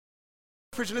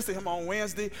Preaching this to him on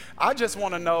Wednesday. I just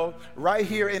want to know, right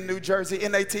here in New Jersey,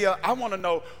 NATL, I want to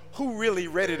know who really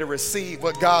ready to receive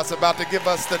what God's about to give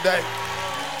us today.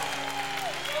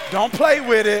 Don't play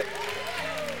with it.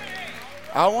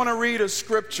 I want to read a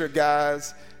scripture,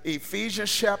 guys.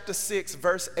 Ephesians chapter 6,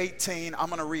 verse 18. I'm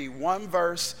going to read one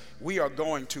verse. We are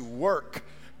going to work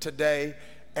today.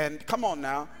 And come on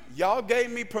now, y'all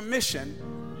gave me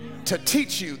permission to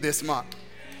teach you this month.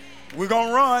 We're going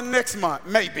to run next month,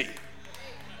 maybe.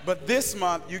 But this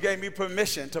month, you gave me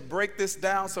permission to break this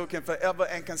down so it can forever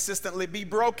and consistently be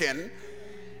broken.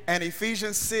 And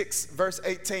Ephesians 6, verse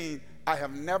 18, I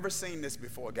have never seen this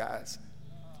before, guys.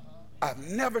 I've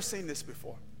never seen this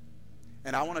before.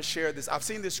 And I want to share this. I've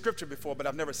seen this scripture before, but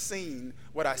I've never seen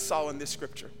what I saw in this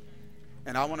scripture.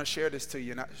 And I want to share this to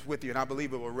you, with you, and I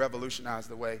believe it will revolutionize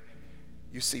the way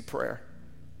you see prayer.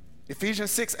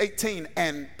 Ephesians 6, 18,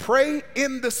 and pray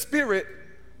in the Spirit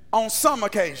on some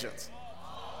occasions.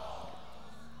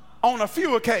 On a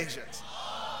few occasions.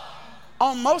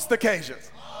 On most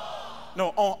occasions. No,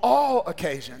 on all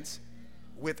occasions.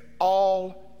 With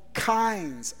all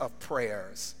kinds of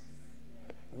prayers.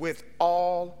 With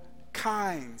all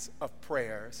kinds of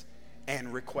prayers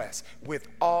and requests. With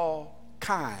all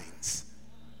kinds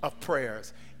of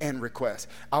prayers and requests.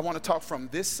 I want to talk from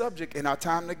this subject in our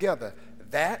time together.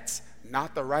 That's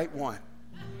not the right one.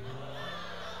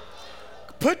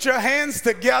 Put your hands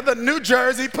together, New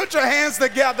Jersey. Put your hands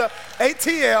together,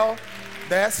 ATL.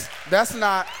 That's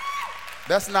not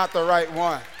the right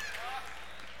one.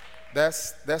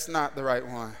 That's not the right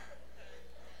one.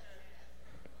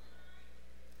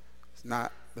 It's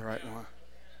not the right one.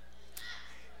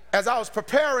 As I was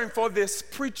preparing for this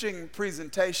preaching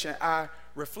presentation, I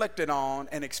reflected on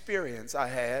an experience I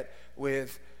had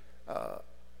with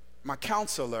my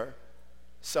counselor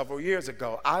several years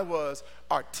ago. I was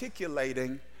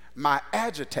articulating my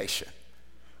agitation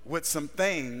with some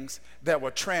things that were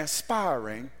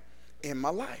transpiring in my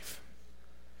life.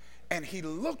 And he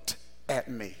looked at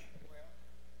me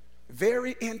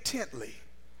very intently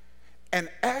and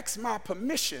asked my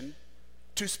permission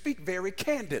to speak very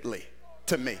candidly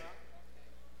to me.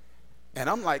 And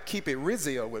I'm like, keep it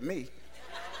Rizio with me.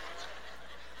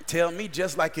 Tell me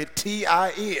just like it T.I.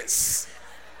 is.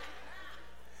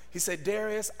 He said,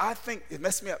 Darius, I think, it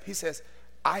messed me up. He says,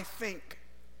 I think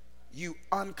you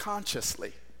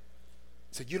unconsciously,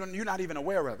 so you're not even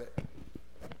aware of it,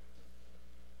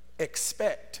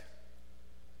 expect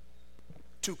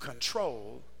to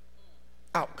control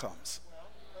outcomes.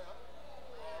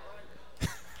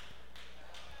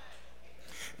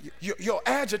 Your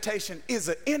agitation is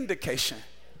an indication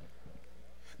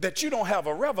that you don't have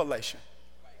a revelation,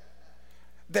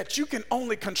 that you can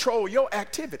only control your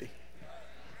activity.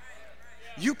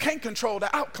 You can't control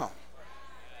the outcome.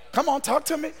 Come on, talk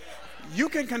to me. You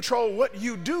can control what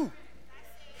you do.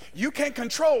 You can't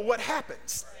control what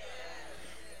happens.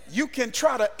 You can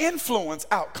try to influence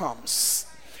outcomes.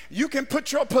 You can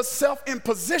put yourself in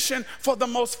position for the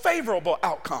most favorable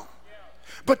outcome.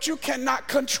 But you cannot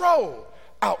control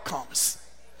outcomes.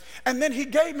 And then he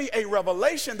gave me a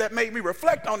revelation that made me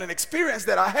reflect on an experience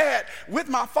that I had with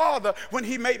my father when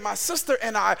he made my sister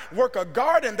and I work a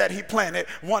garden that he planted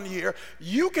one year.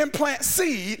 You can plant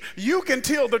seed, you can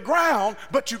till the ground,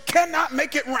 but you cannot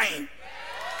make it rain.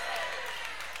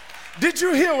 Did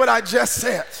you hear what I just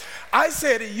said? I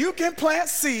said you can plant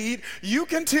seed, you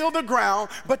can till the ground,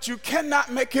 but you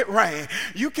cannot make it rain.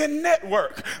 You can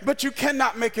network, but you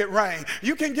cannot make it rain.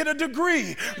 You can get a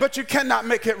degree, but you cannot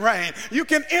make it rain. You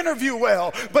can interview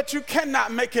well, but you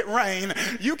cannot make it rain.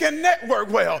 You can network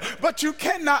well, but you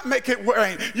cannot make it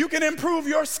rain. You can improve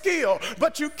your skill,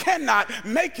 but you cannot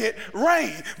make it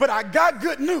rain. But I got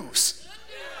good news.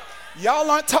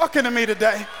 Y'all aren't talking to me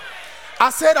today. I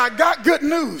said I got good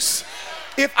news.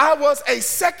 If I was a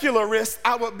secularist,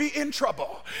 I would be in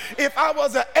trouble. If I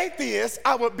was an atheist,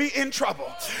 I would be in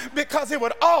trouble because it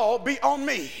would all be on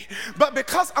me. But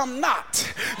because I'm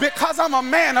not, because I'm a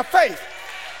man of faith,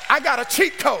 I got a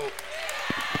cheat code.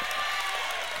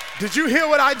 Did you hear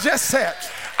what I just said?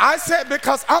 I said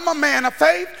because I'm a man of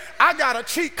faith, I got a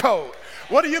cheat code.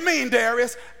 What do you mean,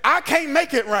 Darius? I can't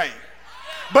make it rain,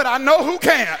 but I know who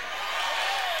can.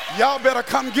 Y'all better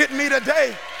come get me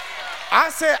today. I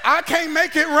said, I can't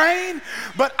make it rain,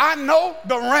 but I know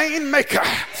the rain maker.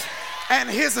 And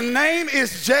his name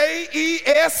is Jesus.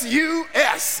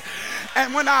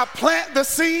 And when I plant the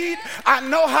seed, I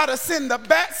know how to send the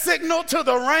bat signal to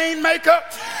the rainmaker.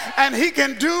 And he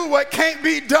can do what can't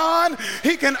be done.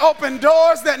 He can open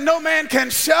doors that no man can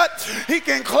shut. He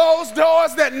can close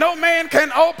doors that no man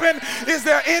can open. Is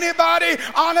there anybody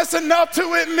honest enough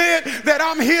to admit that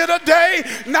I'm here today,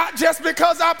 not just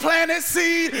because I planted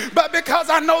seed, but because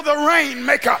I know the rain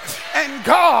maker, and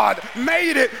God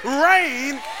made it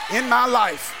rain in my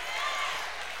life.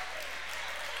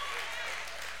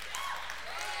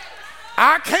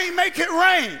 I can't make it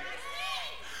rain,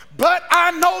 but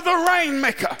I know the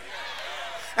rainmaker,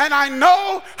 and I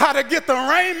know how to get the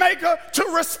rainmaker to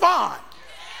respond.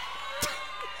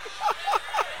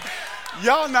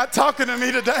 Y'all not talking to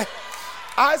me today.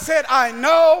 I said I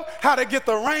know how to get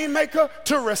the rainmaker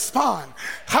to respond.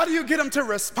 How do you get him to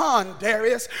respond,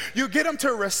 Darius? You get him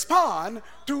to respond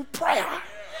through prayer.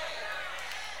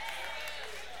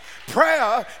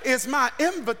 Prayer is my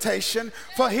invitation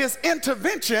for his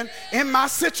intervention in my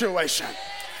situation.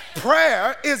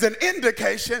 Prayer is an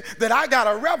indication that I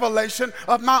got a revelation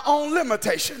of my own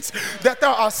limitations, that there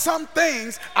are some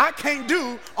things I can't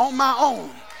do on my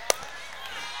own.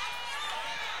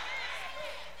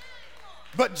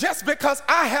 But just because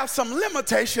I have some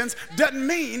limitations doesn't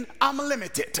mean I'm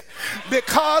limited,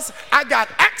 because I got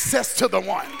access to the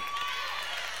one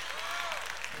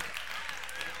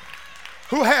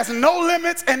who has no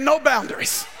limits and no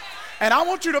boundaries. And I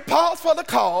want you to pause for the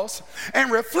cause and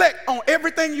reflect on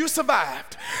everything you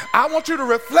survived. I want you to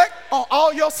reflect on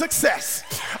all your success.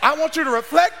 I want you to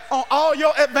reflect on all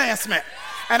your advancement.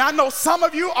 And I know some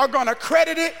of you are going to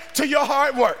credit it to your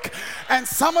hard work. And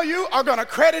some of you are going to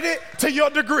credit it to your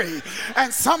degree.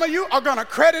 And some of you are going to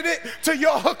credit it to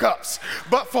your hookups.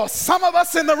 But for some of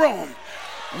us in the room,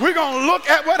 we're going to look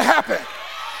at what happened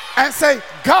and say,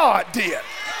 God did.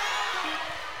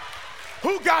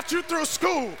 Who got you through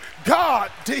school? God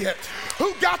did.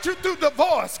 Who got you through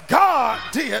divorce? God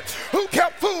did. Who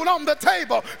kept food on the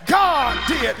table? God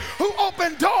did. Who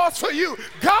opened doors for you?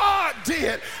 God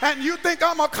did. And you think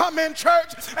I'm going to come in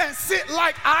church and sit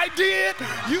like I did?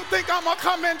 You think I'm going to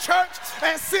come in church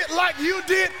and sit like you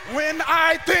did? When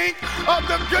I think of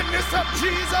the goodness of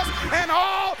Jesus and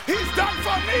all he's done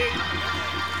for me.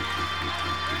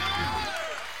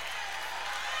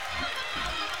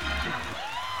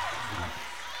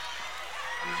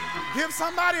 Give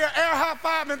somebody an air high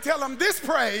five and tell them this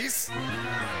praise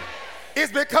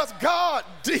is because God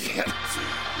did.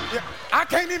 I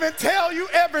can't even tell you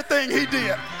everything he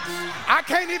did. I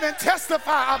can't even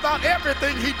testify about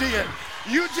everything he did.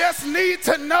 You just need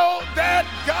to know that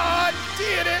God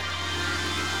did it.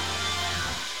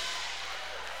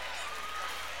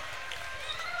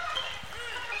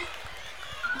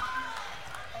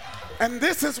 And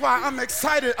this is why I'm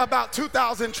excited about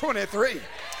 2023.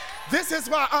 This is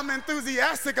why I'm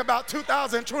enthusiastic about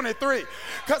 2023,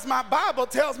 because my Bible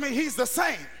tells me he's the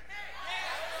same.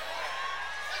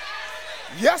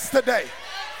 Yesterday,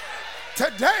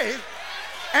 today,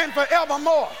 and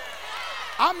forevermore.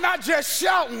 I'm not just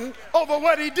shouting over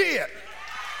what he did.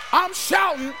 I'm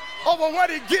shouting over what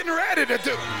he's getting ready to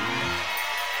do.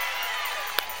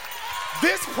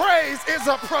 This praise is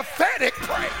a prophetic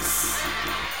praise.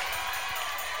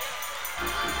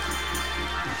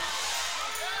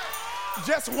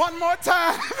 Just one more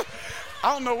time.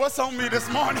 I don't know what's on me this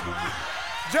morning.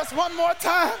 Just one more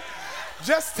time.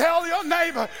 Just tell your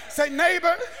neighbor, say,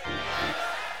 neighbor,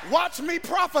 watch me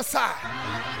prophesy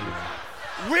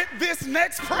with this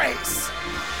next praise.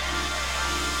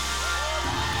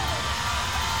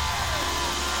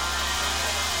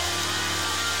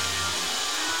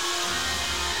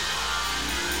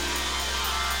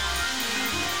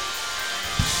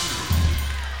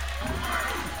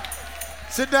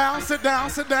 Sit down, sit down,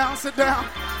 sit down, sit down,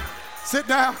 sit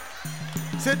down,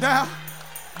 sit down.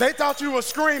 They thought you were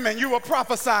screaming, you were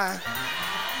prophesying.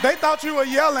 They thought you were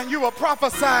yelling, you were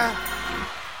prophesying.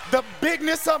 The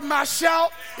bigness of my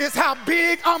shout is how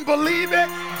big I'm believing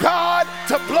God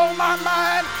to blow my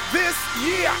mind this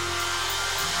year.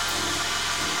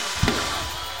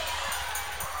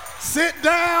 Sit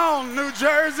down, New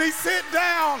Jersey, sit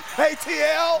down,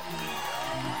 ATL.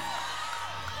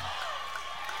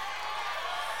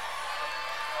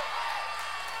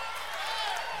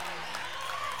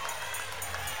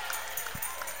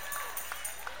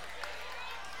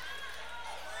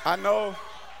 I know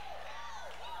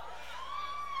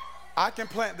I can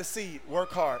plant the seed,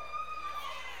 work hard.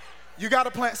 You got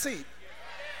to plant seed.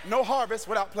 No harvest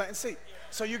without planting seed.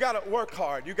 So you got to work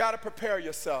hard. You got to prepare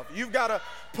yourself. You've got to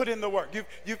put in the work.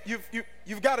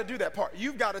 You've got to do that part.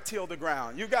 You've got to till the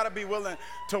ground. You've got to be willing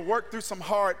to work through some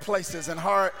hard places and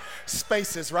hard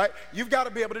spaces, right? You've got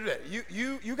to be able to do that.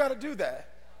 You got to do that.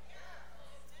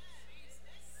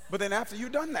 But then after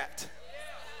you've done that,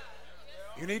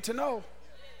 You need to know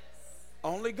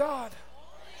only God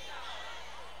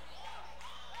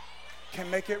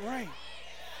can make it rain.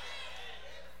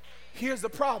 Here's the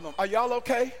problem. Are y'all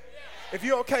okay? If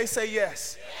you're okay, say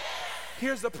yes.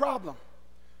 Here's the problem.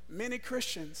 Many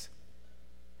Christians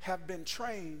have been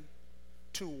trained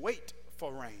to wait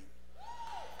for rain.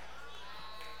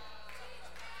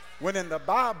 When in the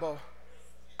Bible,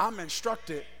 I'm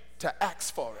instructed to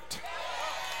ask for it.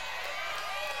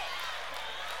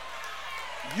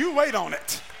 You wait on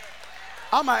it.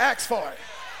 I'm going to ask for it.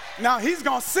 Now, he's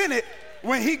going to send it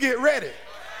when he get ready.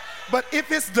 But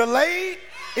if it's delayed,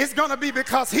 it's going to be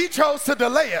because he chose to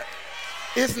delay it.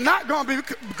 It's not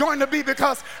going to be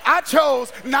because I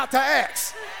chose not to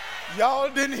ask. Y'all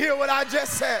didn't hear what I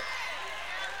just said.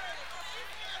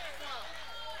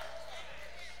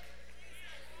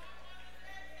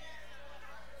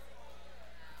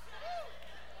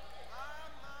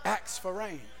 Ask for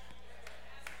rain.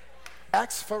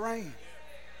 Ask for rain.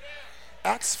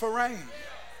 Ask for rain.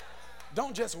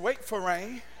 Don't just wait for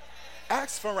rain.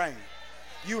 Ask for rain.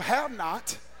 You have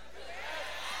not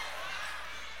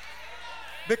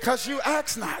because you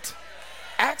ask not.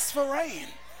 Ask for rain.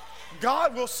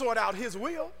 God will sort out his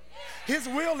will. His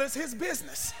will is his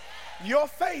business. Your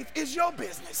faith is your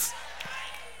business.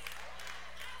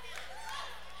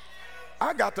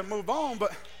 I got to move on,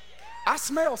 but I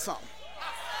smell something.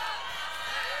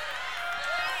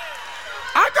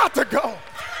 I got to go.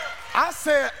 I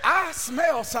said, I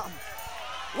smell something.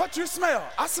 What you smell?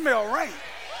 I smell rain.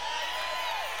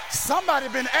 Somebody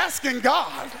been asking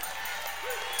God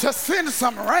to send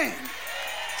some rain.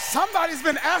 Somebody's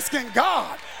been asking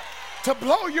God to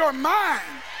blow your mind.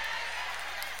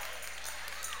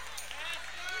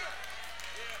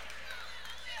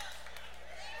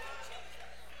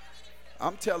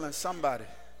 I'm telling somebody,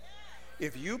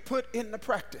 if you put into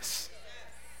practice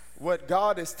what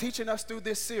God is teaching us through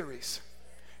this series,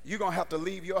 you're going to have to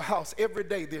leave your house every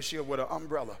day this year with an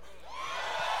umbrella.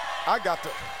 I got to.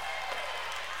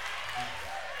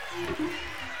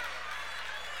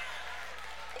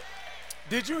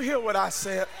 Did you hear what I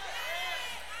said?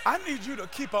 I need you to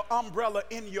keep an umbrella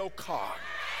in your car.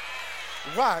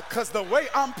 Why? Because the way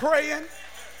I'm praying,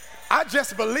 I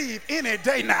just believe any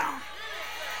day now,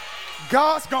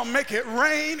 God's going to make it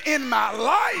rain in my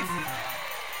life.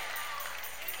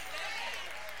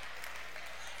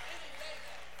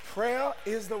 Prayer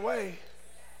is the way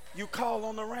you call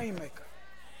on the rainmaker.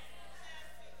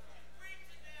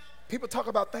 People talk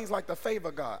about things like the favor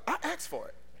of God. I ask for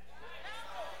it.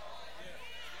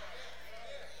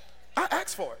 I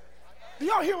ask for it. Do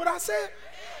y'all hear what I said?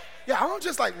 Yeah, I don't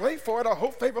just like wait for it or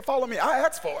hope favor follow me. I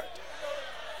ask for it.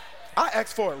 I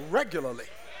ask for it regularly.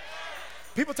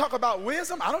 People talk about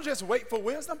wisdom. I don't just wait for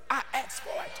wisdom. I ask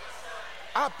for it.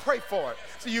 I pray for it.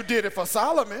 So you did it for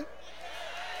Solomon.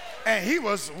 And he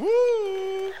was,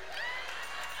 woo.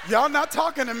 Y'all not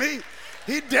talking to me.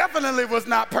 He definitely was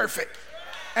not perfect.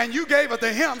 And you gave it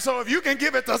to him. So if you can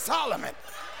give it to Solomon,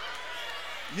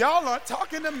 y'all aren't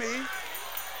talking to me.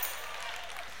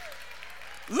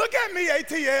 Look at me,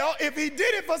 ATL. If he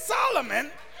did it for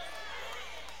Solomon,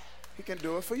 he can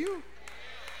do it for you.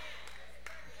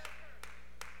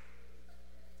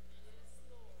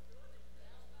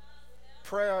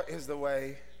 Prayer is the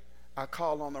way I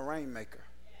call on the rainmaker.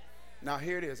 Now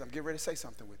here it is. I'm getting ready to say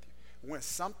something with you. When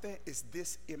something is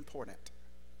this important,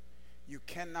 you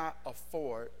cannot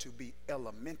afford to be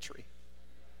elementary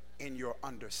in your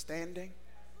understanding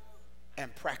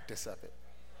and practice of it.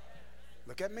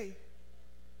 Look at me.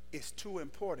 It's too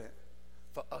important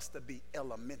for us to be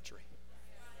elementary.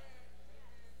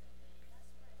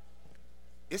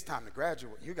 It's time to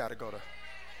graduate. You got to go to.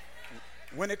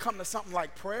 When it comes to something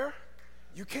like prayer,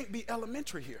 you can't be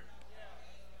elementary here.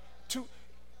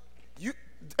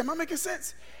 Am I making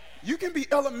sense? You can be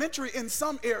elementary in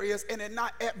some areas and it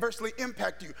not adversely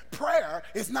impact you. Prayer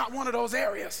is not one of those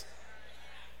areas.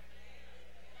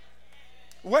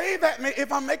 Wave at me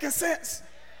if I'm making sense.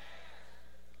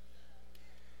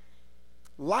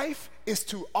 Life is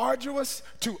too arduous,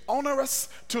 too onerous,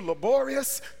 too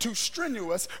laborious, too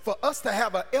strenuous for us to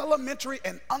have an elementary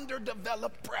and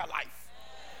underdeveloped prayer life.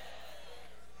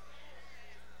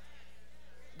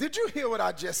 Did you hear what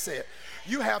I just said?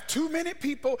 You have too many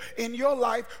people in your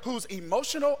life whose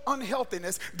emotional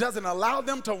unhealthiness doesn't allow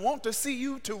them to want to see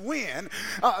you to win.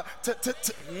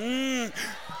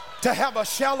 to have a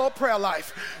shallow prayer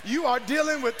life. You are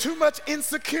dealing with too much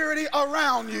insecurity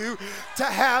around you to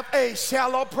have a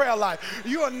shallow prayer life.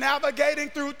 You are navigating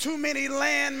through too many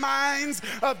landmines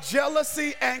of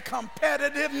jealousy and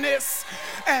competitiveness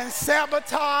and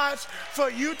sabotage for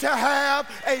you to have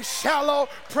a shallow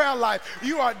prayer life.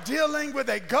 You are dealing with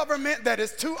a government that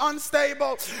is too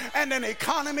unstable and an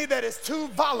economy that is too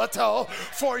volatile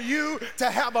for you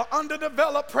to have an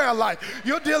underdeveloped prayer life.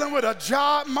 You're dealing with a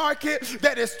job market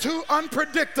that is too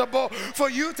unpredictable for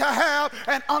you to have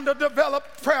an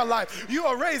underdeveloped prayer life. You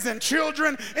are raising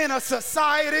children in a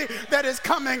society that is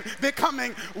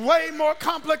becoming way more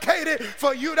complicated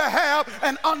for you to have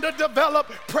an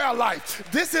underdeveloped prayer life.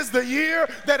 This is the year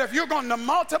that if you're going to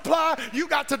multiply, you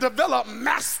got to develop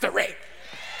mastery.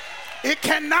 It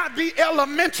cannot be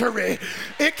elementary.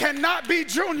 It cannot be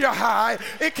junior high.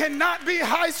 It cannot be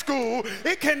high school.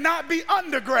 It cannot be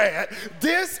undergrad.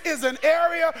 This is an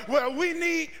area where we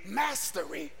need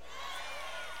mastery.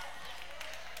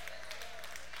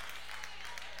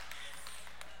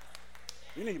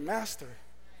 You need mastery.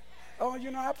 Oh,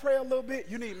 I pray a little bit.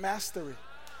 You need mastery.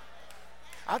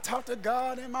 I talk to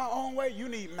God in my own way. You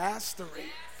need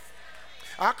mastery.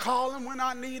 I call him when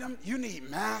I need him. You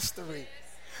need mastery.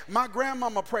 My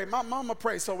grandmama prayed, my mama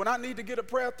prayed, so when I need to get a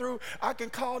prayer through, I can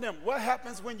call them. What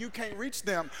happens when you can't reach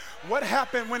them? What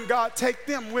happened when God take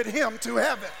them with him to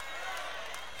heaven?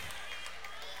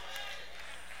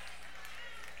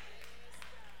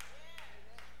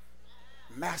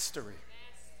 Mastery.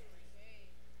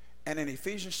 And in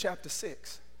Ephesians chapter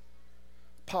 6,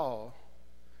 Paul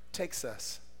takes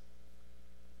us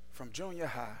from junior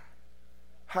high,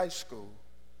 high school,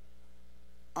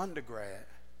 undergrad,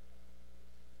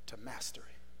 to mastery.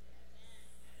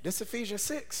 This Ephesians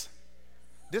 6,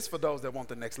 this for those that want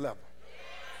the next level.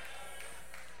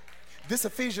 This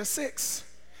Ephesians 6,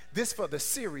 this for the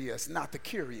serious, not the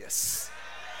curious.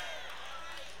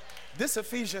 This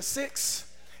Ephesians 6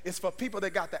 is for people that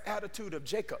got the attitude of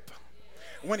Jacob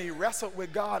when he wrestled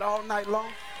with God all night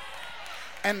long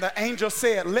and the angel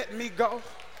said, "Let me go."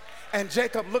 And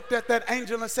Jacob looked at that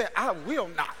angel and said, "I will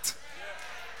not.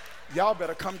 Y'all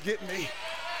better come get me.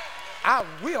 I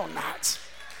will not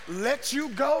let you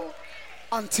go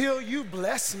until you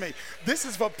bless me." This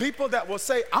is for people that will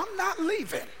say, "I'm not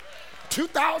leaving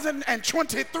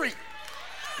 2023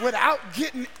 without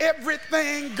getting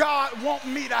everything God wants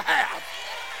me to have."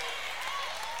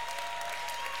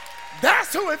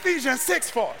 That's who Ephesians 6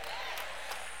 for.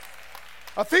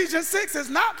 Ephesians 6 is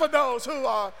not for those who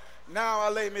are, "Now I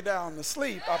lay me down to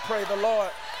sleep. I pray the Lord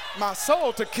my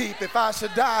soul to keep. If I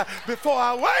should die before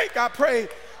I wake, I pray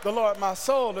the Lord my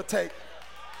soul to take."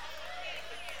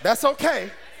 That's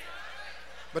okay,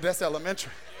 but that's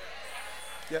elementary.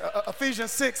 Yeah,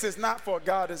 Ephesians 6 is not for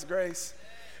God is grace.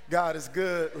 God is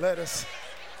good. Let us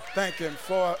thank him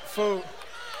for food.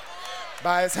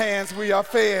 By his hands we are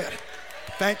fed.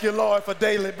 Thank you, Lord, for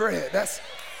daily bread.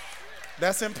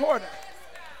 That's important.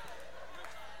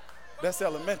 That's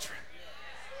elementary.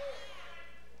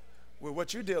 With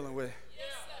what you're dealing with,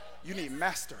 you need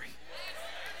mastery.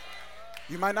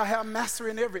 You might not have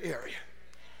mastery in every area.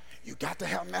 You got to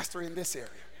have mastery in this area.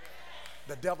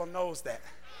 The devil knows that.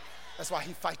 That's why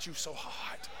he fights you so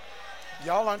hard.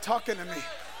 Y'all aren't talking to me.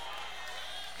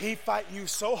 He fight you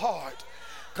so hard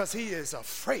because he is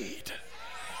afraid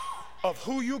of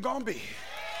who you gonna be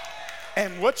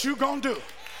and what you gonna do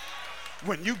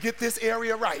when you get this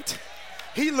area right.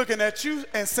 He looking at you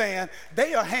and saying,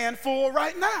 they a handful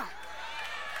right now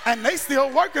and they still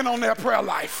working on their prayer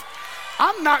life.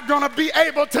 I'm not gonna be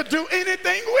able to do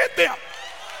anything with them.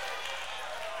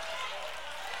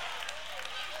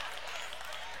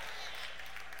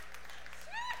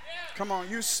 Come on,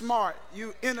 you smart,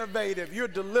 you innovative, you're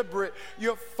deliberate,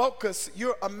 you're focused,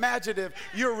 you're imaginative,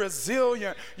 you're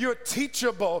resilient, you're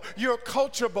teachable, you're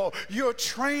coachable, you're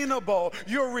trainable,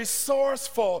 you're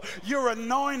resourceful, you're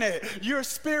anointed, you're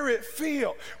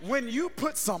spirit-filled. When you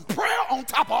put some prayer on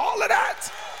top of all of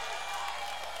that,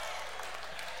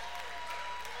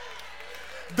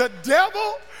 the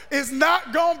devil is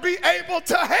not going to be able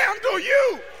to handle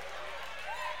you.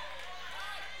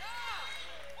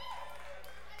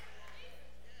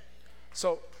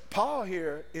 So Paul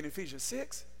here in Ephesians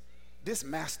 6, this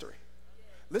mastery.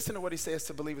 Listen to what he says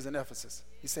to believers in Ephesus.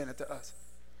 He's saying it to us.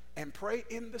 And pray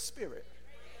in the Spirit.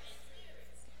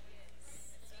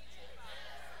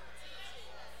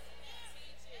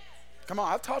 Come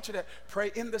on, I've taught you that.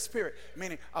 Pray in the Spirit,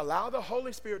 meaning allow the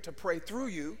Holy Spirit to pray through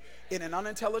you in an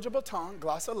unintelligible tongue,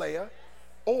 glossolalia,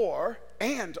 or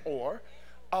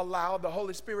allow the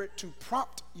Holy Spirit to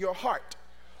prompt your heart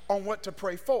on what to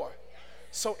pray for.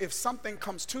 So if something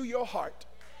comes to your heart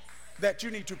that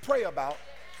you need to pray about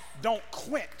don't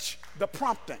quench the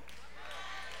prompting.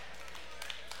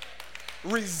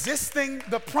 Resisting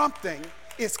the prompting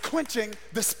is quenching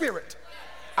the spirit.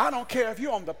 I don't care if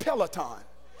you're on the Peloton.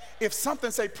 If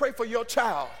something say pray for your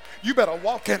child, you better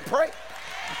walk and pray.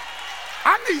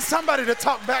 I need somebody to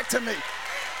talk back to me.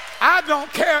 I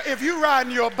don't care if you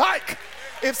riding your bike.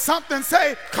 If something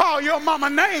say call your mama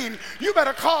name, you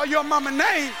better call your mama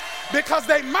name, because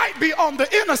they might be on the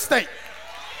interstate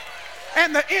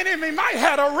and the enemy might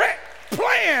have a wreck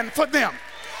planned for them.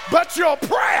 But your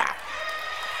prayer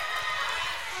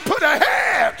put a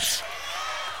hedge.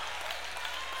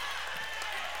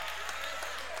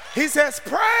 He says,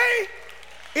 pray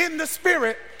in the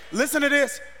spirit. Listen to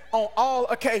this, on all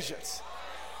occasions.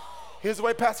 Here's the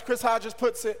way Pastor Chris Hodges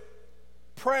puts it.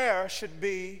 Prayer should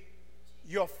be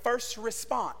your first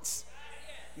response,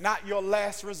 not your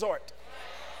last resort.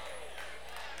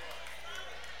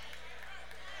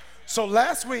 So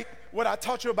last week, what I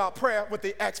taught you about prayer with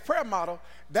the Acts prayer model,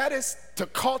 that is to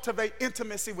cultivate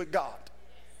intimacy with God.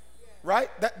 Right?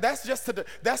 That's just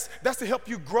that's to help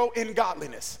you grow in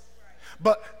godliness.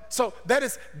 But so that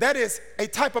is a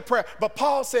type of prayer. But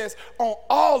Paul says on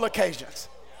all occasions.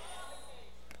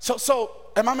 So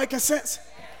am I making sense?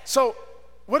 So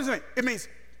what does it mean? It means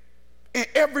in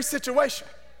every situation.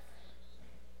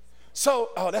 So,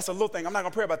 oh, that's a little thing. I'm not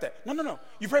going to pray about that. No.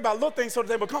 You pray about little things so that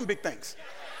they become big things.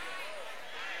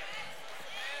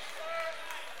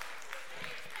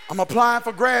 I'm applying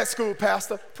for grad school,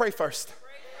 Pastor. Pray first.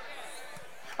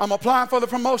 I'm applying for the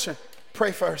promotion.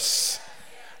 Pray first.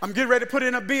 I'm getting ready to put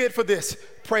in a bid for this.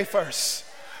 Pray first.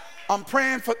 I'm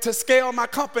praying to scale my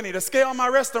company, to scale my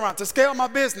restaurant, to scale my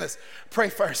business. Pray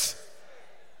first.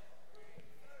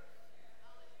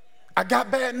 I got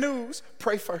bad news.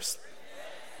 Pray first.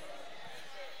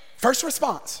 First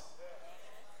response.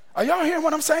 Are y'all hearing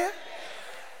what I'm saying?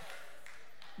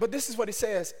 But this is what he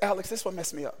says. Alex, this is what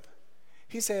messed me up.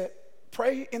 He said,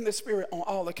 pray in the spirit on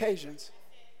all occasions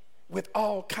with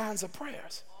all kinds of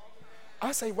prayers.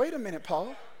 I say, wait a minute,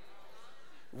 Paul.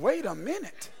 Wait a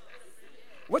minute.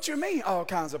 What you mean all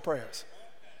kinds of prayers?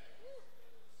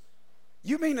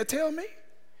 You mean to tell me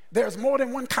there's more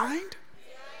than one kind?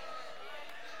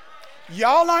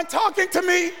 Y'all aren't talking to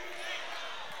me.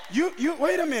 You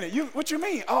wait a minute. What you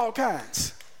mean all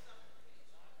kinds?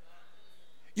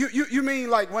 You mean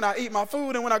like when I eat my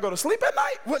food and when I go to sleep at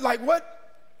night?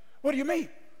 What do you mean?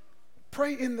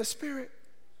 Pray in the spirit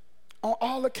on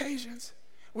all occasions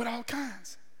with all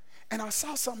kinds. And I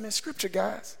saw something in scripture,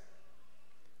 guys.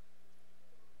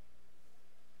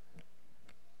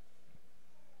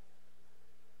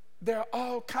 There are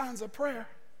all kinds of prayer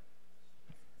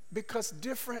because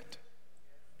different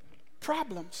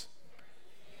problems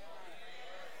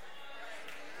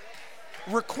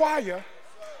require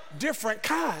different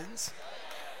kinds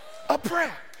of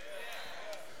prayer.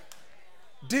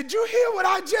 Did you hear what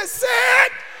I just said?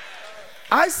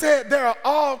 I said there are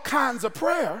all kinds of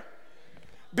prayer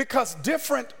because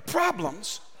different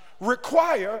problems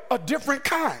require a different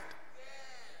kind.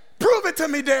 Prove it to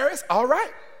me, Darius. All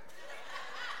right.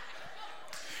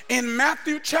 In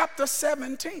Matthew chapter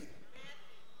 17,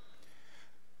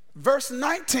 verse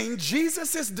 19,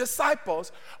 Jesus'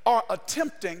 disciples are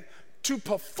attempting to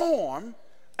perform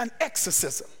an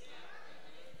exorcism.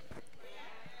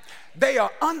 They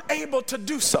are unable to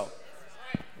do so.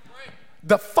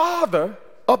 The father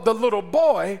of the little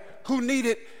boy who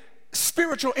needed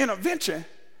spiritual intervention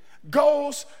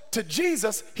goes to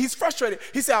Jesus. He's frustrated.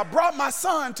 He said, I brought my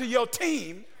son to your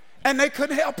team and they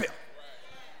couldn't help him.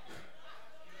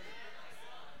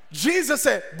 Jesus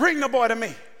said, bring the boy to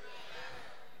me.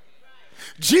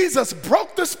 Jesus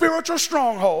broke the spiritual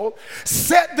stronghold,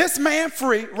 set this man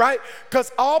free, right?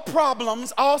 Because all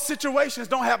problems, all situations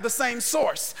don't have the same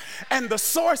source. And the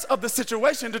source of the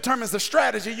situation determines the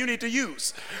strategy you need to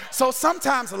use. So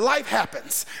sometimes life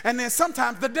happens, and then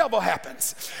sometimes the devil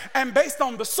happens. And based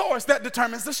on the source, that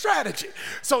determines the strategy.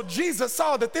 So Jesus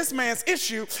saw that this man's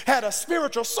issue had a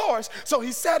spiritual source, so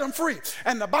he set him free.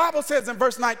 And the Bible says in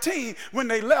verse 19, when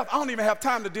they left, I don't even have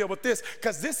time to deal with this,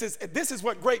 because this is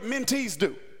what great mentees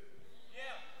do.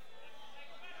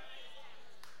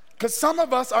 Because some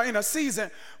of us are in a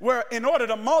season where in order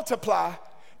to multiply,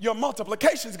 your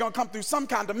multiplication is going to come through some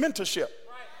kind of mentorship.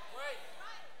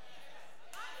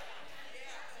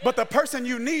 But the person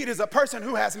you need is a person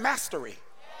who has mastery.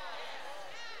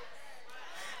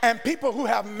 And people who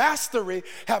have mastery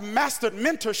have mastered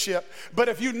mentorship. But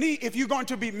if you're going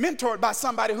to be mentored by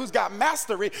somebody who's got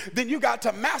mastery, then you got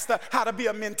to master how to be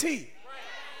a mentee.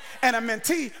 And a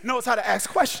mentee knows how to ask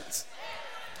questions.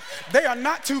 They are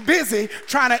not too busy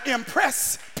trying to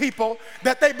impress people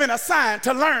that they've been assigned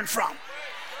to learn from.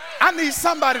 I need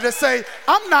somebody to say,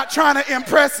 I'm not trying to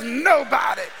impress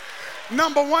nobody.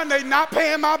 Number one, they not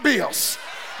paying my bills.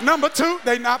 Number two,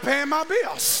 they not paying my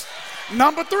bills.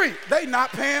 Number three, they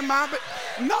not paying my bills.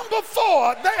 Number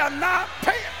four, they are not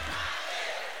paying.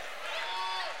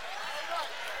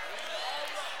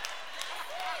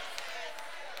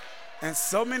 And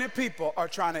so many people are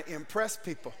trying to impress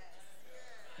people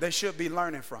they should be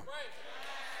learning from.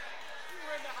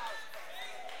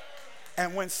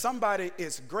 And when somebody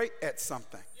is great at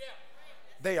something,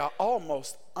 they are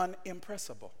almost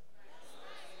unimpressible.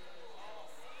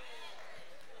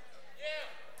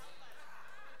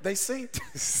 They sing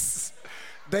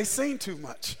too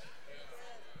much.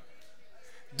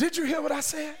 Did you hear what I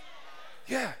said?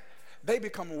 Yeah. They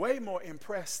become way more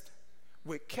impressed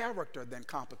with character than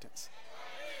competence.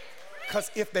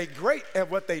 Because if they're great at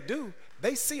what they do,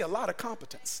 they see a lot of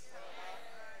competence.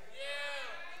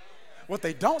 What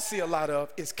they don't see a lot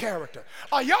of is character.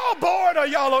 Are y'all bored or are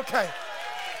y'all okay?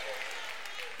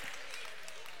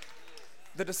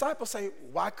 The disciples say,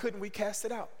 why couldn't we cast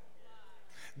it out?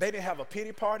 They didn't have a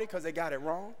pity party because they got it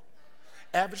wrong.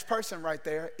 Average person right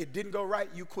there, it didn't go right,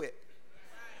 you quit.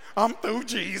 I'm through,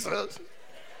 Jesus.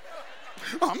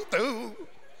 I'm through.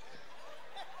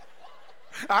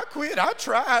 I quit, I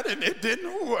tried, and it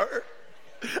didn't work.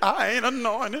 I ain't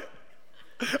anointed.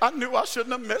 I knew I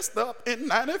shouldn't have messed up in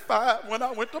 95 when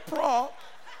I went to prom.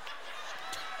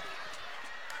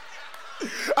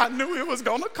 I knew it was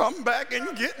going to come back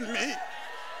and get me.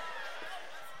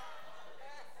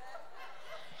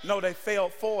 No, they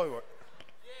failed forward.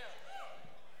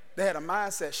 They had a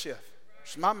mindset shift.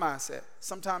 It's my mindset.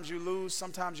 Sometimes you lose,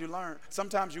 sometimes you learn.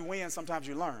 Sometimes you win, sometimes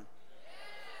you learn.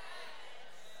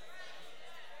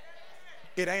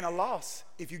 It ain't a loss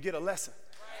if you get a lesson.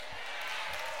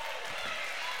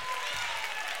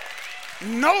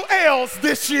 No L's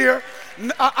this year.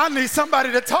 I need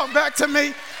somebody to talk back to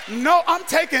me. No, I'm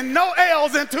taking no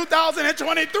L's in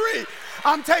 2023.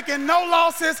 I'm taking no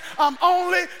losses. I'm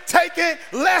only taking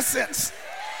lessons.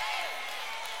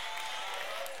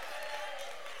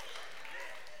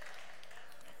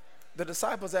 The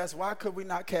disciples asked, why could we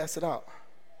not cast it out?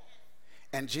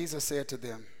 And Jesus said to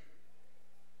them,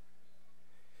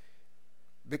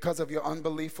 because of your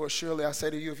unbelief, for surely I say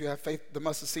to you, if you have faith, the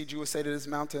mustard seed, you will say to this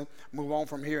mountain, move on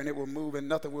from here, and it will move, and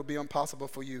nothing will be impossible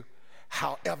for you.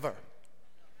 However,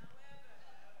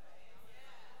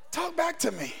 talk back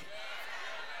to me.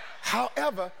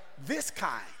 However, this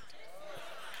kind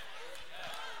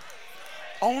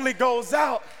only goes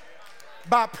out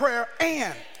by prayer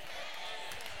and.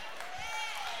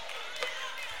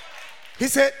 He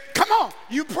said, come on,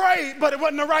 you prayed, but it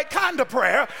wasn't the right kind of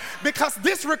prayer because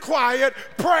this required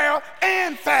prayer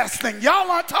and fasting.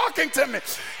 Y'all aren't talking to me.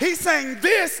 He's saying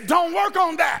this, don't work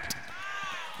on that.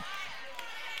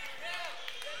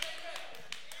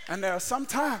 And there are some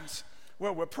times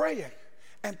where we're praying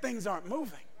and things aren't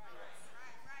moving.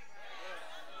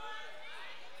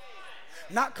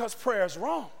 Not because prayer is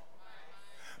wrong,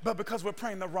 but because we're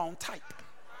praying the wrong type.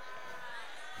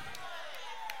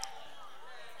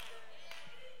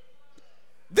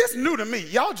 This new to me.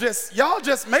 Y'all just,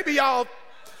 maybe y'all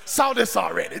saw this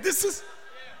already. This is.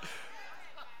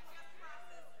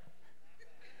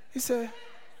 He said,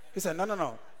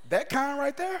 no. That kind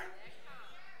right there,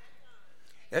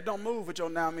 that don't move with your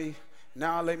now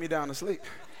I lay me down to sleep.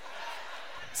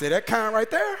 Say that kind right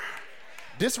there,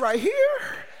 this right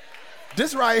here,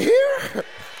 this right here,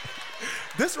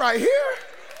 this right here.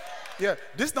 Yeah,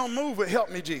 this don't move with help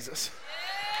me, Jesus.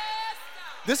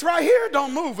 This right here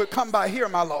don't move with come by here,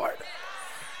 my Lord.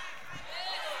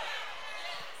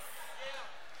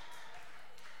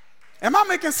 Am I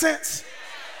making sense?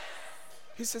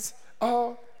 He says,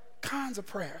 all kinds of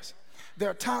prayers. There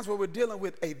are times where we're dealing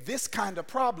with this kind of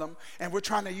problem and we're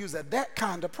trying to use that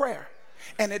kind of prayer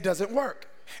and it doesn't work.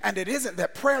 And it isn't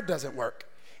that prayer doesn't work.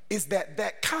 It's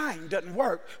that kind doesn't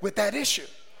work with that issue.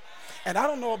 And I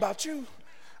don't know about you.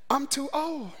 I'm too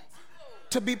old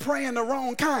to be praying the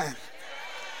wrong kind.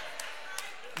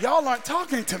 Y'all aren't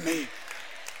talking to me.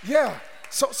 Yeah.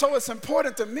 So it's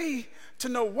important to me to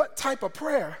know what type of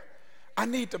prayer I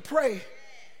need to pray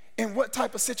in what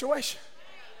type of situation.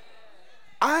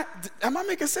 Am I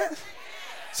making sense?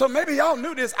 So maybe y'all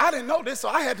knew this. I didn't know this, so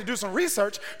I had to do some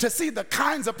research to see the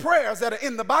kinds of prayers that are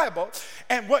in the Bible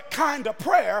and what kind of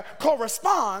prayer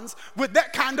corresponds with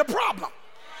that kind of problem.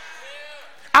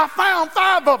 I found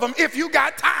 5 of them if you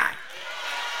got time.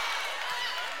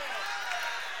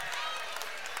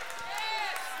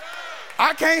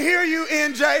 I can't hear you,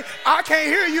 NJ. I can't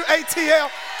hear you, ATL.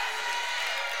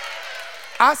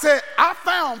 I said, I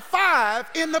found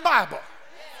 5 in the Bible.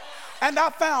 And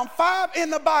I found 5 in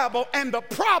the Bible and the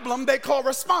problem they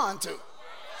correspond to.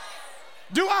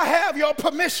 Do I have your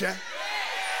permission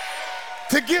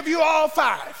to give you all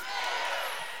 5?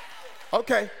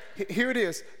 Okay, here it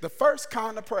is. The first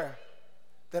kind of prayer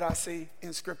that I see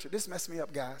in Scripture, this messed me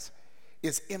up, guys,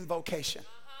 is invocation.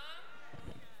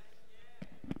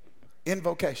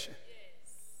 Invocation.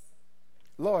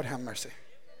 Lord have mercy.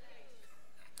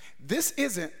 This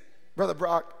isn't, Brother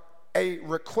Brock, a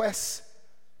request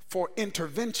for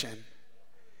intervention.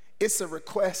 It's a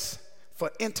request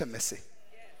for intimacy.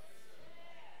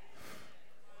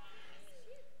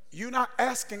 You're not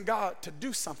asking God to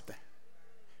do something.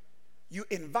 You're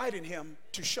inviting him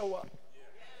to show up.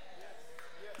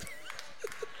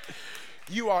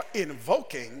 You are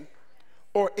invoking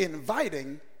or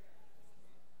inviting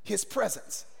his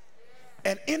presence.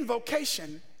 And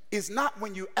invocation is not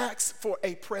when you ask for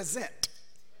a present.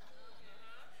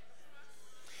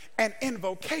 And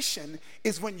invocation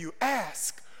is when you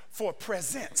ask for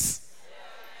presents.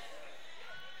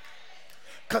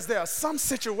 Because there are some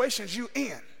situations you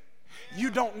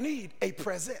don't need a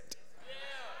present.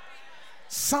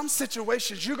 Some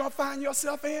situations you're going to find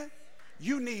yourself in,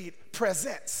 you need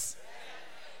presents.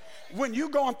 When you're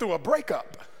going through a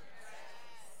breakup,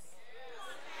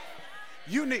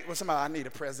 you need, well, somebody, I need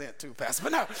a present too, Pastor.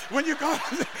 But no, when you're going,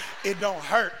 it don't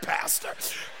hurt, Pastor.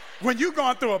 When you're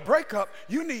going through a breakup,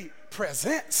 you need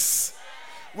presents.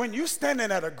 When you're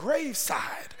standing at a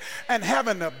graveside and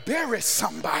having to bury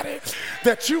somebody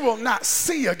that you will not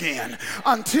see again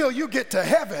until you get to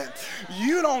heaven,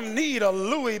 you don't need a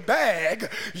Louis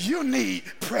bag, you need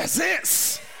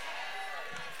presents.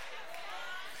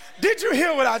 Did you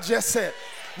hear what I just said?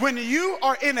 When you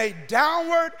are in a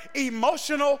downward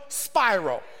emotional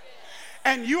spiral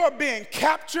and you are being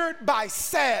captured by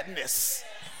sadness,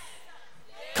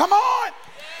 come on,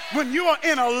 when you are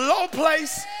in a low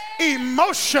place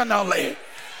emotionally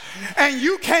and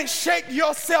you can't shake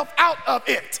yourself out of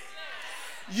it,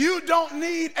 you don't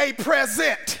need a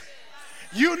present,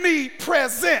 you need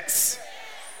presents.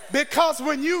 Because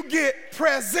when you get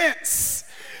presents,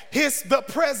 the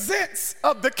presence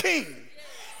of the king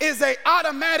is an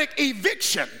automatic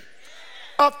eviction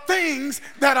of things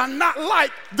that are not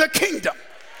like the kingdom.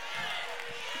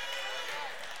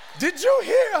 Did you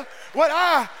hear what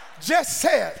I just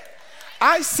said?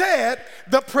 I said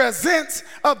the presence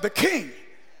of the king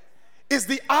is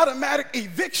the automatic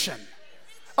eviction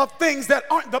of things that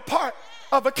aren't the part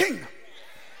of a kingdom.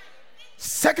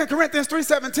 2 Corinthians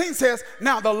 3:17 says,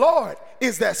 now the Lord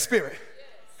is that spirit.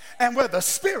 And where the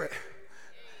spirit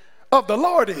of the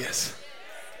Lord is,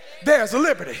 there's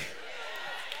liberty.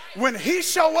 When he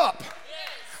show up,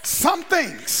 some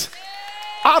things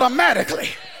automatically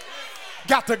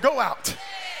got to go out.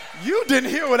 You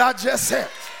didn't hear what I just said.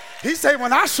 He said,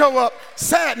 when I show up,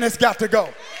 sadness got to go.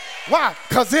 Why?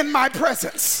 Because in my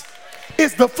presence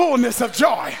is the fullness of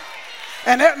joy.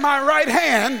 And at my right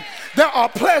hand, there are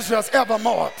pleasures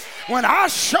evermore. When I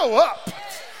show up,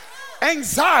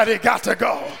 anxiety got to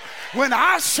go. When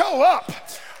I show up,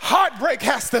 heartbreak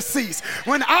has to cease.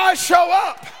 When I show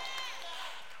up,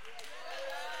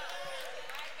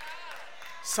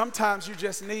 sometimes you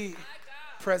just need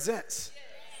presence.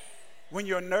 When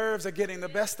your nerves are getting the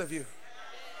best of you.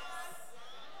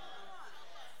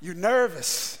 You're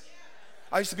nervous.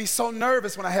 I used to be so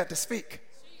nervous when I had to speak.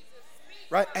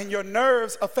 Right? And your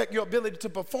nerves affect your ability to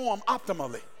perform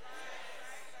optimally.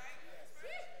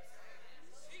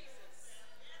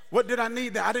 What did I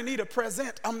need then? I didn't need a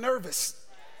present. I'm nervous.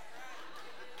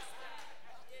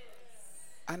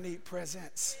 I need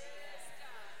presence.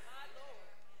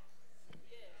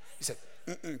 He said,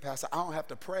 Pastor, I don't have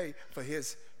to pray for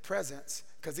his presence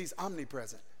because he's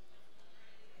omnipresent.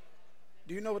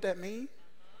 Do you know what that means?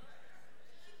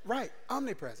 Right,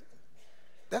 omnipresent.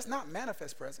 That's not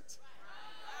manifest presence.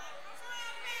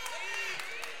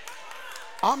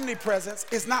 Omnipresence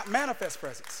is not manifest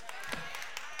presence.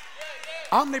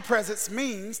 Omnipresence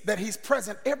means that he's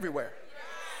present everywhere.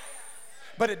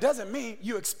 But it doesn't mean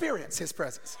you experience his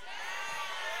presence.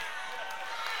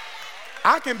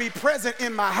 I can be present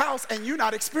in my house and you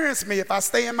not experience me if I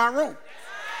stay in my room.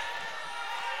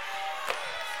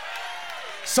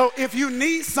 So if you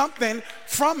need something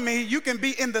from me, you can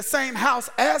be in the same house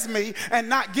as me and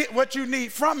not get what you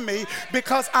need from me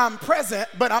because I'm present,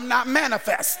 but I'm not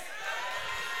manifest.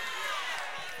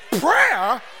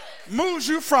 Prayer moves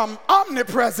you from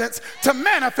omnipresence to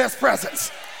manifest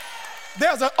presence.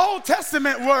 There's an Old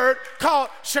Testament word called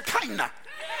Shekinah.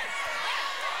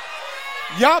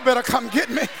 Y'all better come get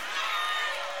me.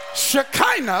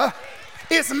 Shekinah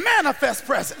is manifest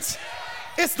presence.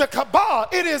 It's the cabal.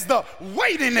 It is the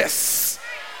weightiness.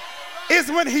 Is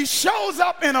when he shows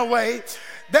up in a way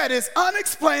that is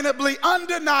unexplainably,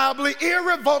 undeniably,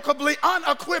 irrevocably,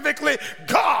 unequivocally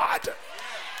God.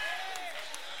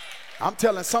 I'm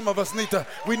telling some of us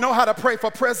we know how to pray for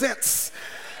presence,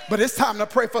 but it's time to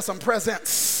pray for some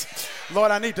presence.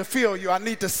 Lord, I need to feel you. I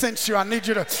need to sense you. I need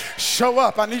you to show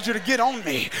up. I need you to get on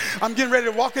me. I'm getting ready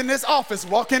to walk in this office.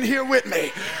 Walk in here with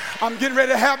me. I'm getting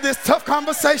ready to have this tough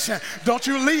conversation. Don't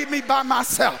you leave me by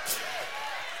myself.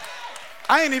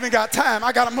 I ain't even got time.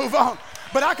 I got to move on.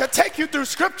 But I could take you through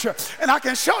scripture and I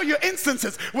can show you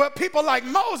instances where people like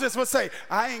Moses would say,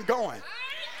 I ain't going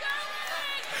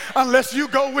unless you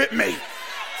go with me.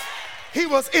 He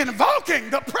was invoking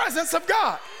the presence of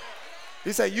God.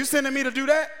 He said, you sending me to do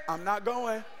that? I'm not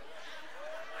going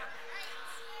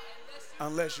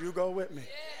unless you go with me.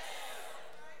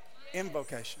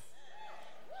 Invocation.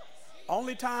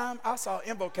 Only time I saw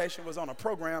invocation was on a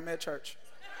program at church.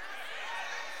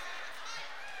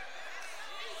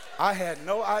 I had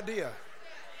no idea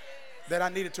that I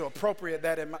needed to appropriate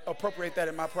that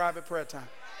in my private prayer time.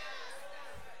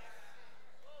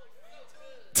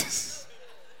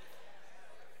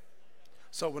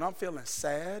 So when I'm feeling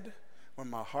sad, when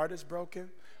my heart is broken,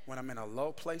 when I'm in a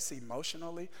low place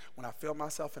emotionally, when I feel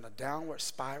myself in a downward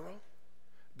spiral,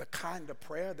 the kind of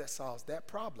prayer that solves that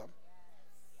problem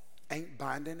ain't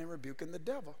binding and rebuking the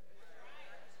devil.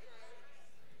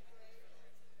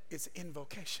 It's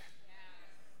invocation.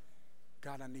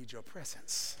 God, I need your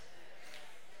presence.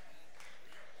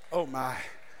 Oh my.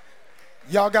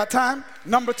 Y'all got time?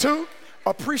 Number 2,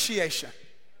 appreciation.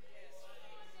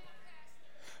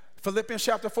 Philippians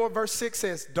chapter 4 verse 6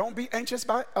 says, don't be anxious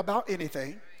about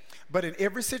anything, but in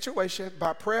every situation,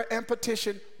 by prayer and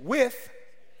petition, with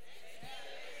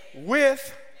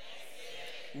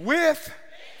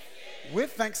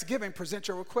thanksgiving, present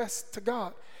your requests to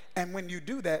God. And when you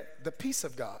do that, the peace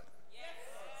of God.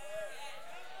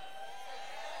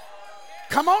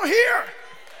 Come on here.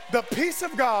 The peace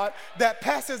of God that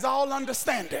passes all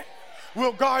understanding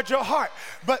will guard your heart.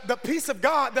 But the peace of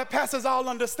God that passes all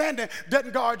understanding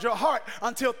doesn't guard your heart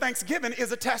until thanksgiving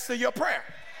is attached to your prayer.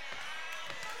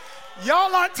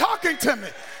 Y'all aren't talking to me.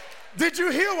 Did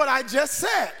you hear what I just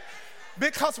said?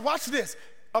 Because watch this.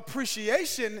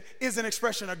 Appreciation is an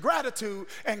expression of gratitude,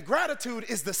 and gratitude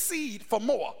is the seed for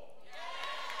more.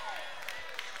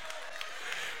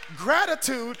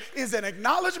 Gratitude is an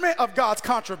acknowledgement of God's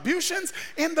contributions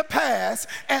in the past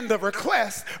and the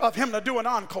request of him to do an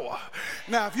encore.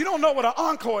 Now, if you don't know what an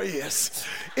encore is,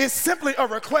 it's simply a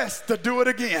request to do it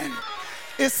again.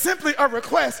 It's simply a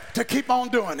request to keep on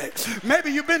doing it.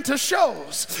 Maybe you've been to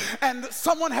shows and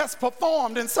someone has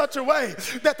performed in such a way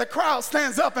that the crowd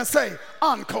stands up and say,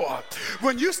 encore.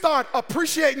 When you start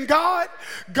appreciating God,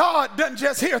 God doesn't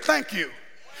just hear thank you.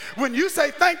 When you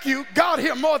say thank you, God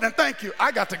hear more than thank you.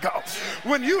 I got to go.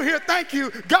 When you hear thank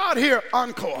you, God hear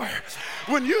encore.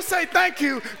 When you say thank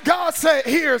you, God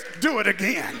hears do it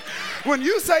again. When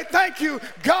you say thank you,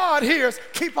 God hears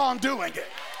keep on doing it.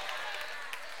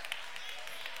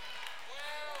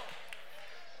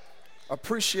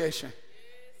 Appreciation.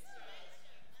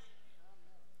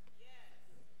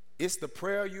 It's the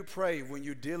prayer you pray when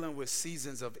you're dealing with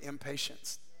seasons of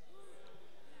impatience.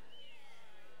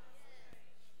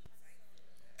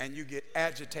 And you get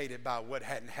agitated by what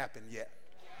hadn't happened yet.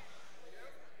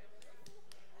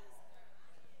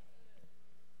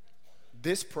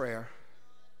 This prayer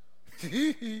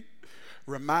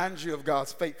reminds you of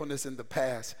God's faithfulness in the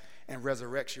past and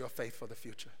resurrects your faith for the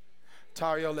future.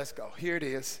 Tario, let's go. Here it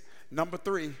is. Number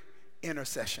 3,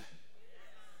 intercession.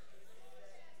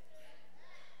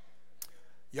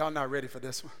 Y'all not ready for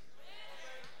this one?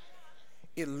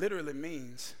 It literally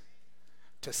means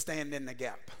to stand in the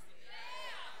gap.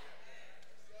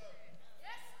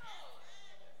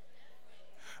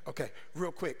 Okay,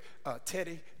 real quick.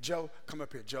 Teddy, Joe, come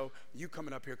up here. Joe, you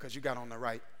coming up here because you got on the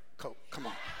right coat. Come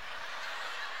on.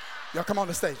 Y'all come on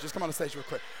the stage. Just come on the stage real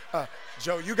quick.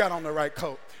 Joe, you got on the right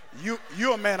coat.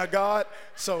 You a man of God,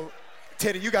 so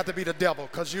Teddy, you got to be the devil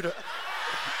because you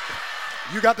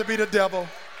got to be the devil.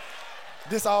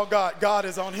 This all God. God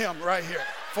is on him right here.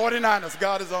 49ers,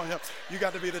 God is on him. You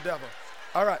got to be the devil.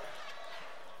 All right.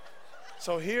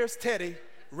 So here's Teddy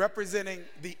representing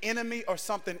the enemy or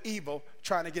something evil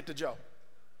trying to get to Joe.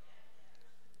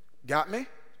 Got me?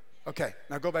 Okay,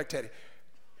 now go back, Teddy.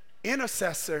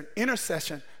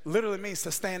 Intercession literally means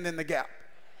to stand in the gap.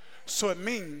 So it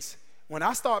means when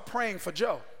I start praying for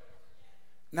Joe,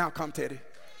 now come, Teddy.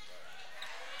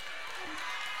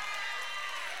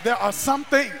 There are some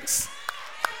things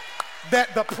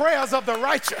that the prayers of the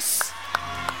righteous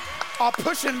are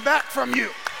pushing back from you.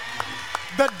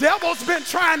 The devil's been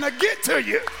trying to get to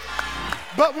you.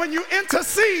 But when you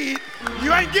intercede,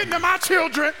 you ain't getting to my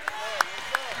children.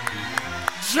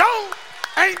 Joe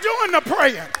ain't doing the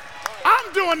praying.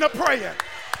 I'm doing the praying.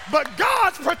 But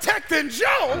God's protecting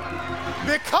Joe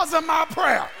because of my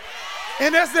prayer.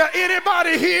 And is there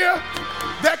anybody here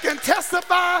that can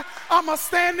testify? I'm going to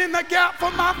stand in the gap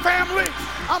for my family.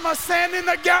 I'm going to stand in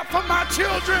the gap for my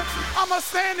children. I'm going to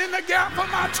stand in the gap for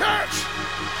my church.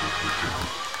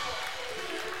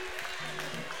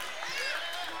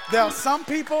 There are some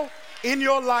people in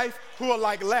your life who are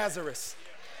like Lazarus.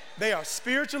 They are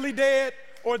spiritually dead,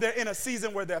 or they're in a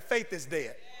season where their faith is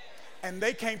dead. And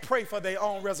they can't pray for their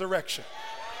own resurrection.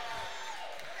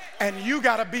 And you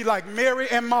got to be like Mary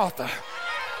and Martha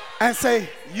and say,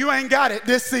 you ain't got it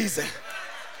this season,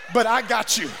 but I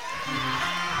got you.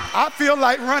 I feel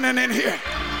like running in here.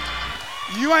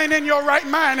 You ain't in your right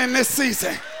mind in this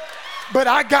season, but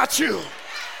I got you.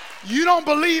 You don't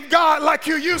believe God like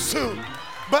you used to,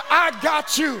 but I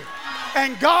got you.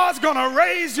 And God's going to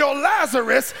raise your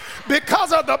Lazarus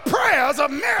because of the prayers of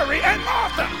Mary and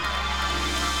Martha.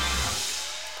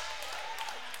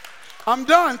 I'm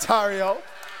done, Tario.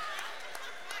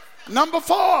 Number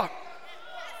 4.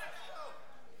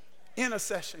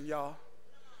 Intercession, y'all.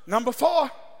 Number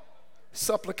 4,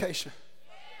 supplication.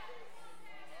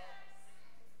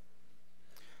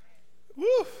 Woo.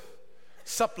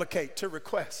 Supplicate, to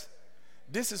request.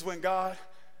 This is when God,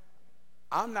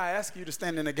 I'm not asking you to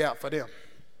stand in the gap for them.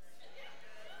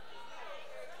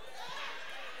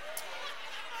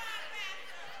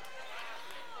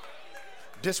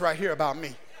 This right here about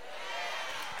me.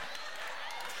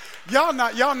 Y'all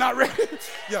not ready?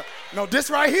 Yeah. No, this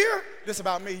right here, this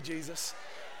about me, Jesus.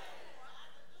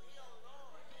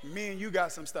 Me and you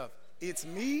got some stuff. It's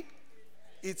me,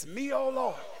 oh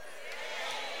Lord,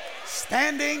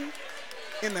 standing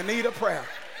in the need of prayer.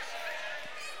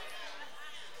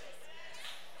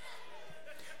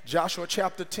 Joshua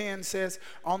chapter 10 says,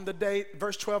 on the day,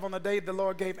 verse 12, on the day the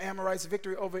Lord gave Amorites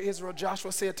victory over Israel,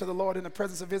 Joshua said to the Lord in the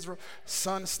presence of Israel,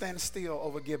 sun, stand still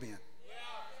over Gibeon.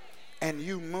 And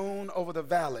you, moon, over the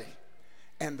valley.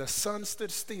 And the sun stood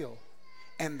still,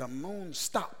 and the moon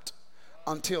stopped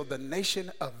until the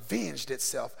nation avenged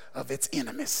itself of its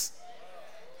enemies.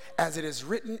 As it is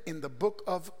written in the book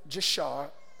of Jashar,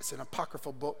 it's an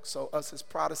apocryphal book, so us as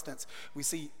Protestants, we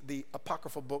see the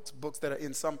apocryphal books that are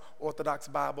in some Orthodox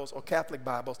Bibles or Catholic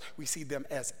Bibles, we see them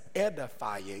as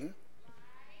edifying.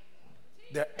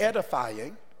 They're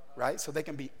edifying, right? So they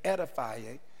can be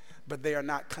edifying, but they are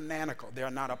not canonical. They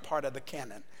are not a part of the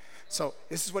canon. So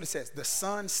this is what it says. The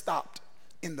sun stopped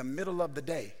in the middle of the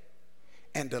day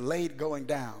and delayed going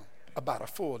down about a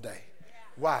full day.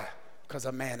 Why? Because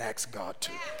a man asked God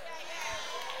to.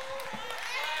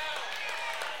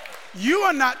 You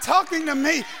are not talking to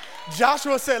me.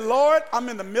 Joshua said, Lord, I'm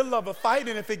in the middle of a fight,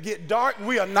 and if it get dark,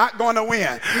 we are not going to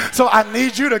win. So I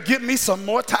need you to give me some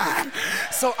more time.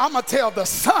 So I'm going to tell the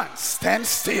sun, stand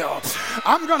still.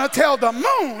 I'm going to tell the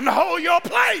moon, hold your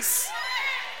place.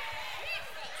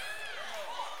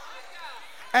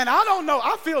 And I don't know,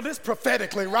 I feel this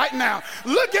prophetically right now.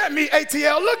 Look at me,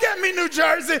 ATL. Look at me, New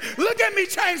Jersey. Look at me,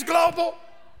 Change Global.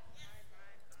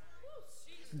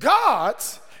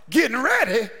 God's getting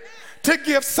ready to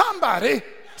give somebody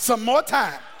some more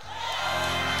time.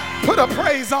 Put a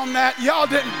praise on that. Y'all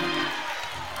didn't.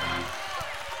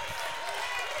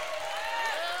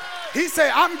 He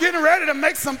said, I'm getting ready to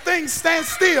make some things stand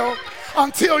still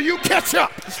until you catch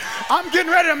up. I'm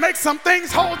getting ready to make some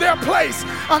things hold their place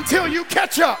until you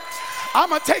catch up. I'm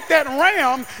going to take that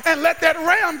ram and let that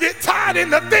ram get tied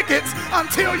in the thickets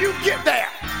until you get there.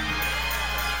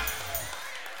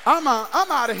 I'm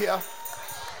out of here.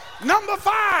 Number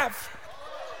 5.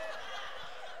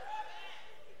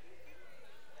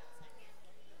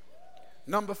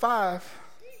 Number 5,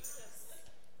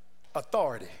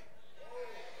 authority.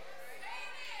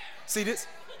 See,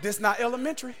 this not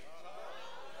elementary.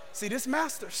 See, this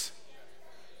masters.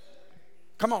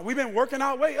 Come on, we've been working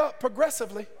our way up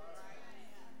progressively.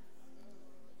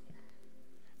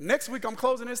 Next week, I'm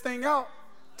closing this thing out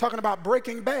talking about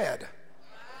Breaking Bad.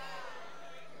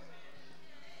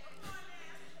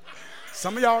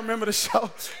 Some of y'all remember the show.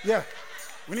 Yeah,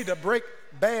 we need to break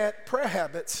bad prayer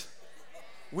habits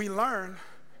we learn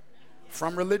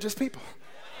from religious people.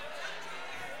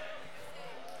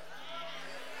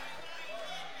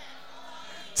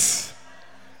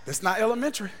 This not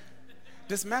elementary.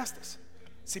 This masters.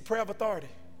 See, prayer of authority.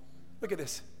 Look at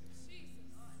this.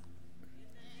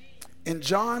 In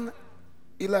John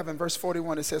 11, verse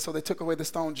 41, it says, so they took away the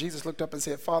stone. Jesus looked up and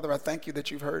said, Father, I thank you that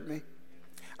you've heard me.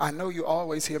 I know you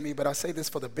always hear me, but I say this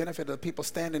for the benefit of the people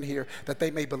standing here, that they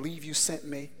may believe you sent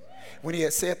me. When he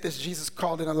had said this, Jesus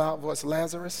called in a loud voice,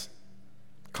 Lazarus,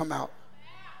 come out.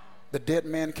 The dead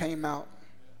man came out,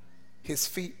 his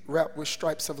feet wrapped with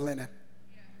stripes of linen,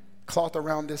 cloth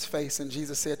around his face, and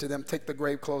Jesus said to them, take the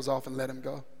grave clothes off and let him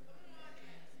go.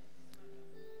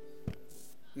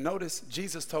 Notice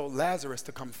Jesus told Lazarus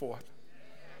to come forth.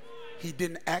 He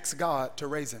didn't ask God to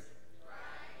raise him.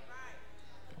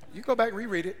 You go back,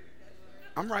 reread it.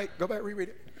 I'm right. Go back, reread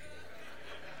it.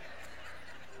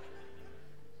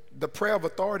 The prayer of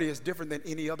authority is different than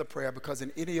any other prayer, because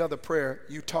in any other prayer,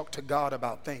 you talk to God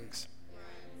about things.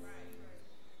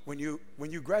 When you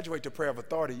graduate to prayer of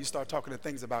authority, you start talking to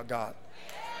things about God.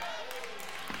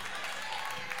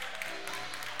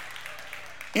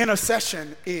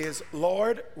 Intercession is,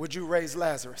 Lord, would you raise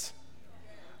Lazarus?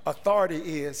 Authority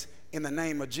is, in the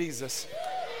name of Jesus.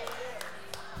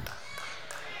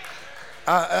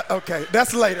 Okay,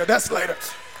 that's later. That's later.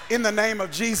 In the name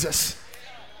of Jesus,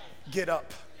 get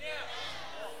up.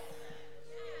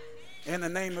 In the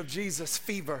name of Jesus,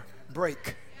 fever,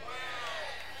 break.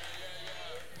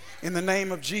 In the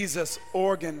name of Jesus,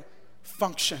 organ,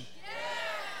 function.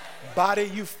 Body,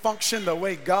 you function the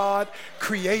way God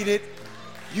created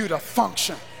you to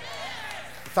function.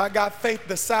 If I got faith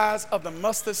the size of the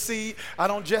mustard seed, I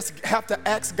don't just have to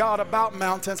ask God about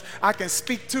mountains. I can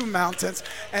speak to mountains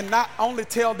and not only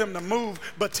tell them to move,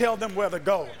 but tell them where to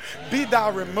go. Be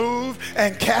thou removed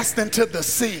and cast into the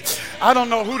sea. I don't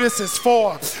know who this is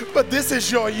for, but this is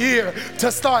your year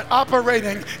to start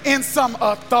operating in some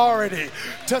authority,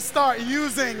 to start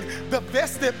using the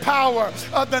vested power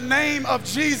of the name of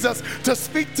Jesus to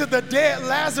speak to the dead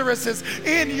Lazaruses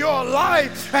in your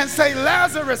life and say,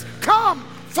 Lazarus, come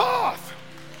forth.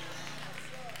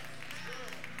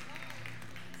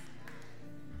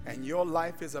 And your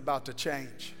life is about to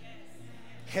change.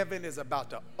 Heaven is about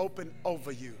to open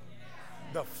over you.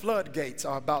 The floodgates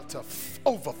are about to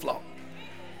overflow.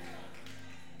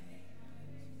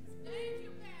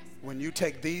 When you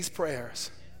take these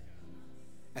prayers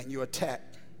and you attack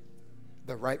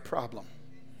the right problem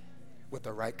with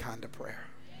the right kind of prayer.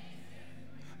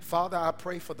 Father, I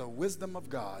pray for the wisdom of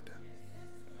God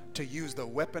to use the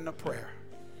weapon of prayer.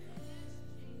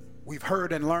 We've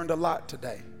heard and learned a lot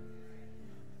today.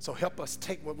 So help us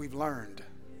take what we've learned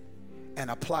and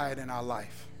apply it in our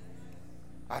life.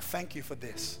 I thank you for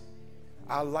this.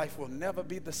 Our life will never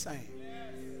be the same.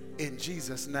 In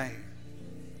Jesus' name,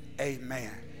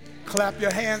 amen. Clap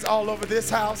your hands all over this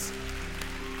house.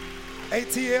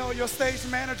 ATL, your stage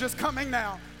manager's coming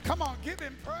now. Come on, give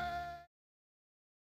him praise.